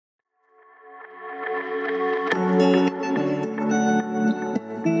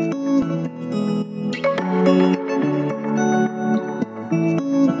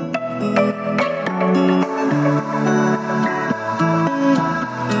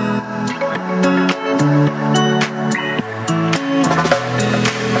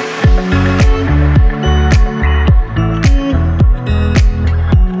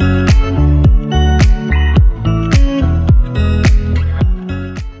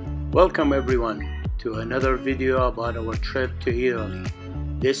Welcome everyone to another video about our trip to Italy.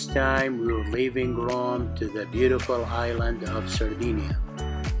 This time we're leaving Rome to the beautiful island of Sardinia.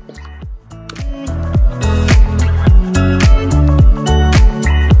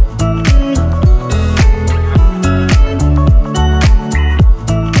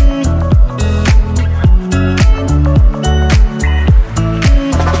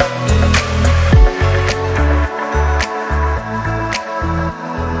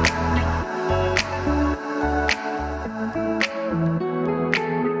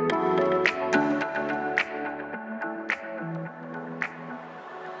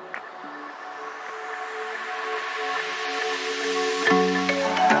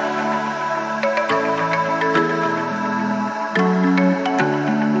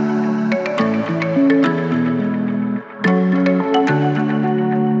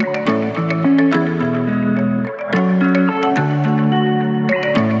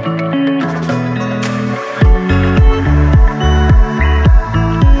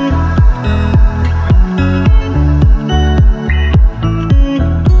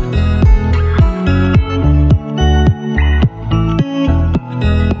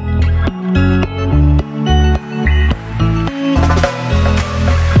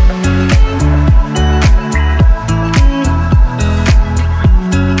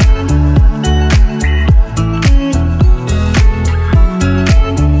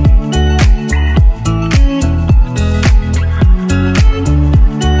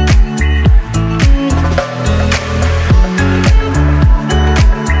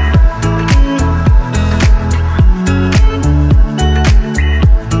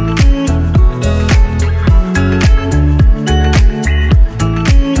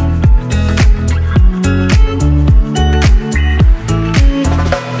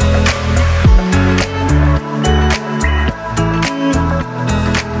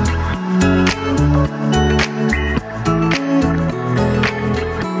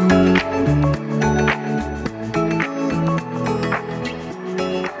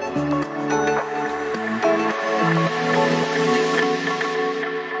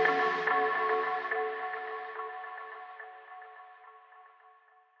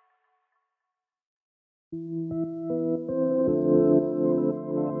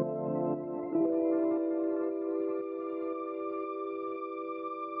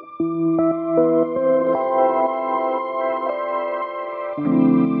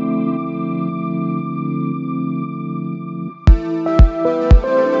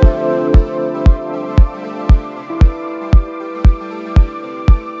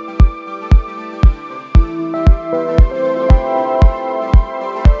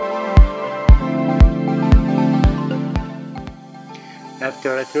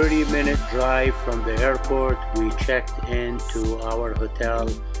 After a 30-minute drive from the airport, we checked into our hotel,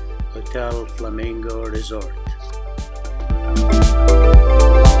 Flamingo Resort.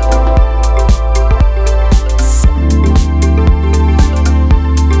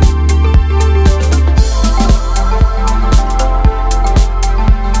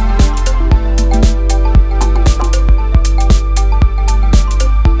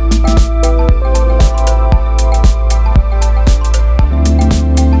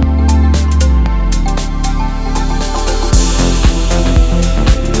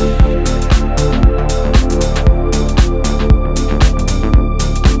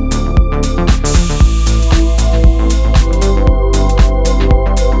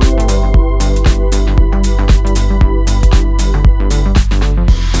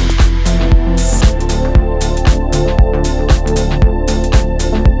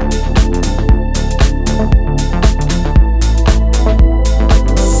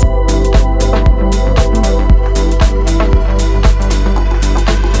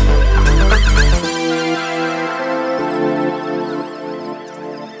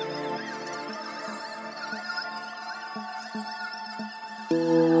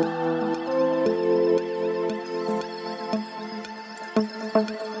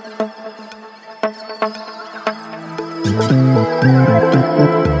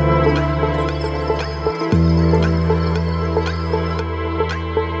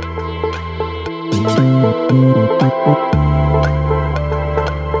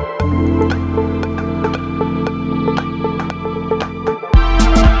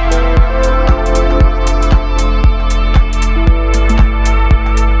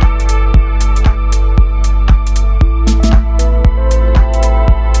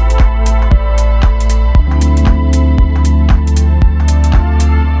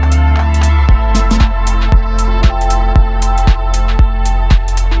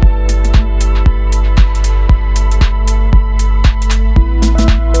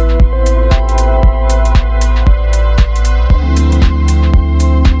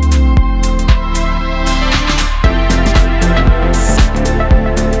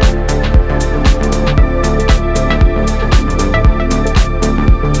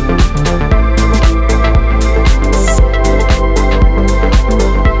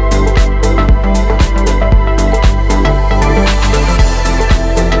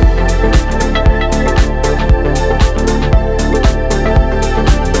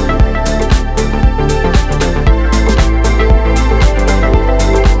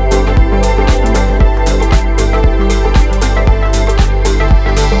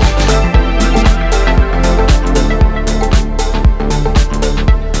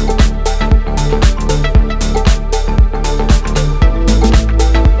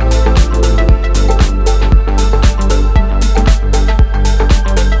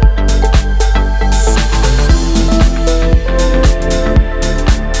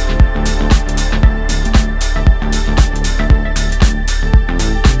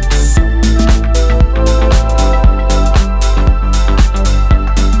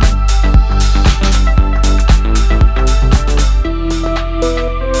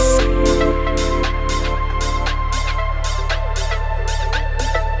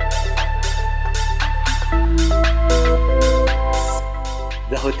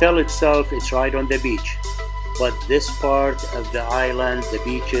 hotel itself is right on the beach, but this part of the island, the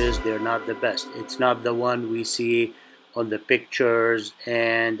beaches, they're not the best. It's not the one we see on the pictures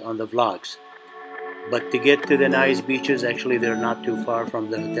and on the vlogs. But to get to the nice beaches, actually they're not too far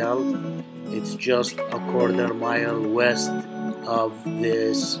from the hotel. It's just a quarter mile west of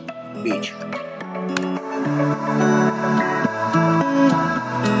this beach.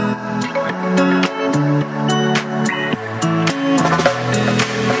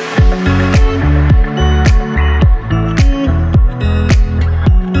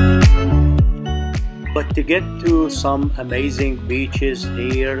 But to get to some amazing beaches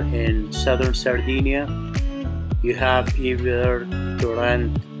here in southern Sardinia, you have either to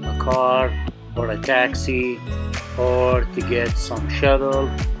rent a car or a taxi, or to get some shuttle,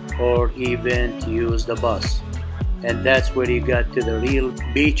 or even to use the bus. And that's where you got to the real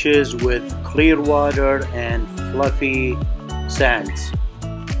beaches with clear water and fluffy sands.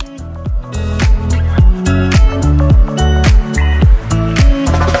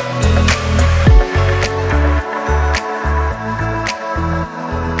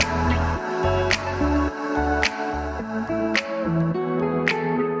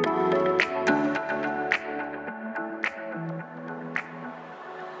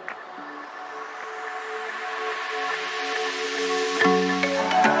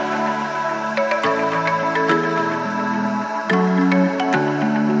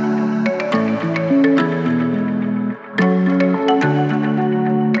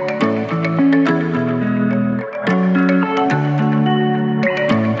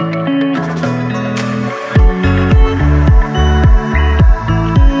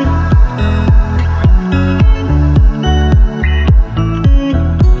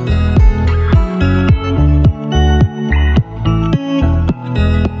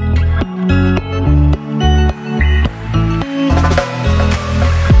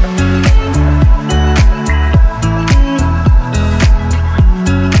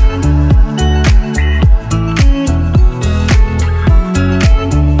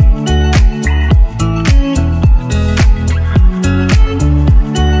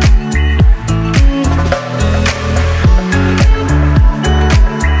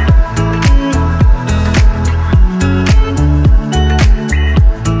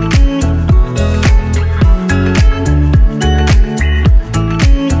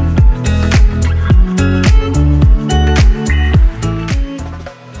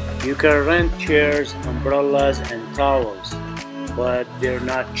 You can rent chairs, umbrellas and towels, but they're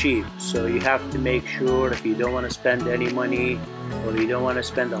not cheap, so you have to make sure if you don't want to spend any money or you don't want to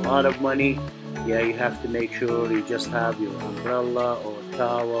spend a lot of money, you have to make sure you just have your umbrella or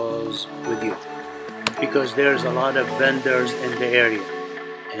towels with you, because there's a lot of vendors in the area,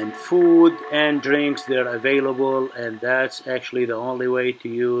 and food and drinks, they're available, and that's actually the only way to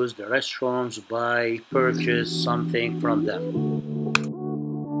use the restaurants, purchase something from them.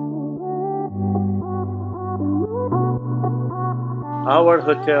 Our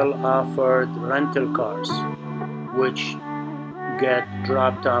hotel offered rental cars, which get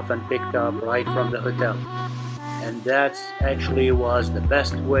dropped off and picked up right from the hotel. And that actually was the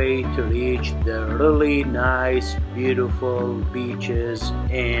best way to reach the really nice, beautiful beaches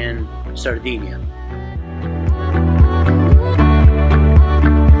in Sardinia.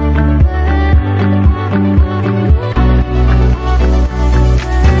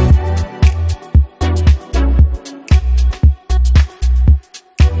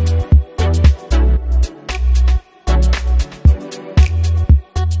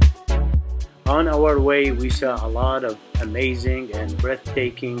 On our way, we saw a lot of amazing and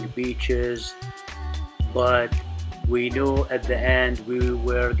breathtaking beaches, but we knew at the end we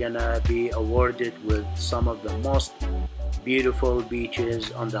were gonna be awarded with some of the most beautiful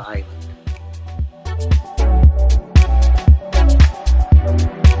beaches on the island.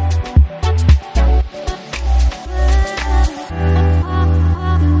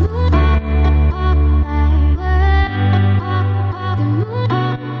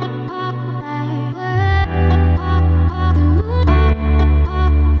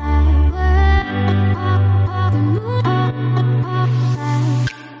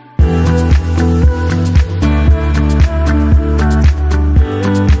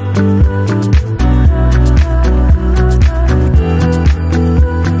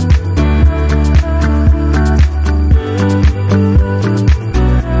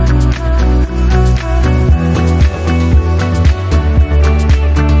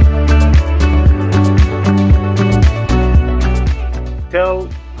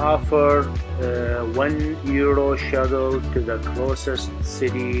 Offer €1 shuttle to the closest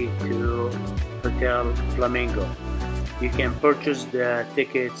city to Hotel Flamingo, You can purchase the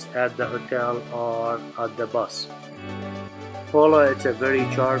tickets at the hotel or at the bus. Pula, it's a very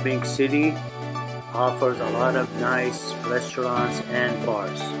charming city, offers a lot of nice restaurants and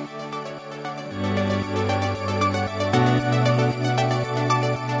bars.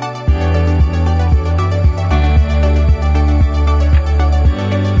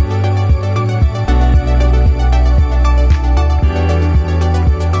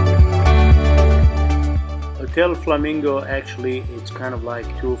 Hotel Flamingo, actually it's kind of like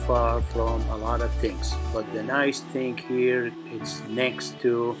too far from a lot of things, but the nice thing here, it's next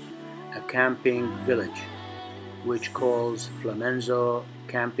to a camping village which calls Flamingo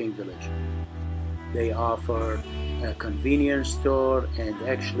Camping Village. They offer a convenience store, and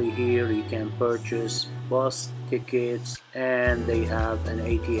actually here you can purchase bus tickets, and they have an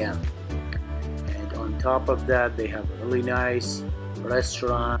ATM, and on top of that they have a really nice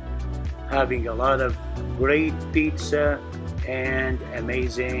restaurant having a lot of great pizza and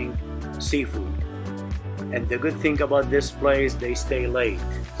amazing seafood. And the good thing about this place, they stay late.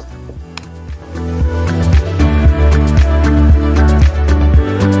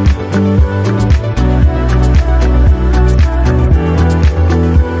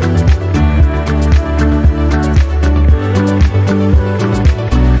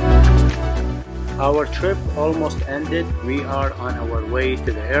 Our trip almost ended. We are on our way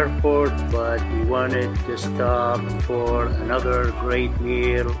to the airport, but we wanted to stop for another great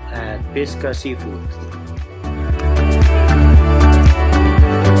meal at Pesca Seafood.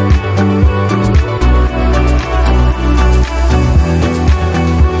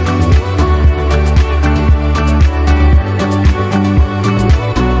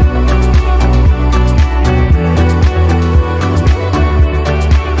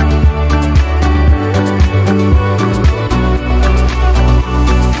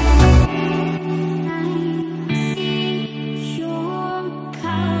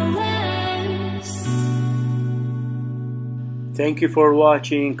 Thank you for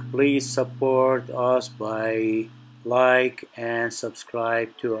watching. Please support us by like and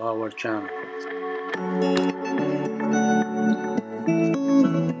subscribe to our channel.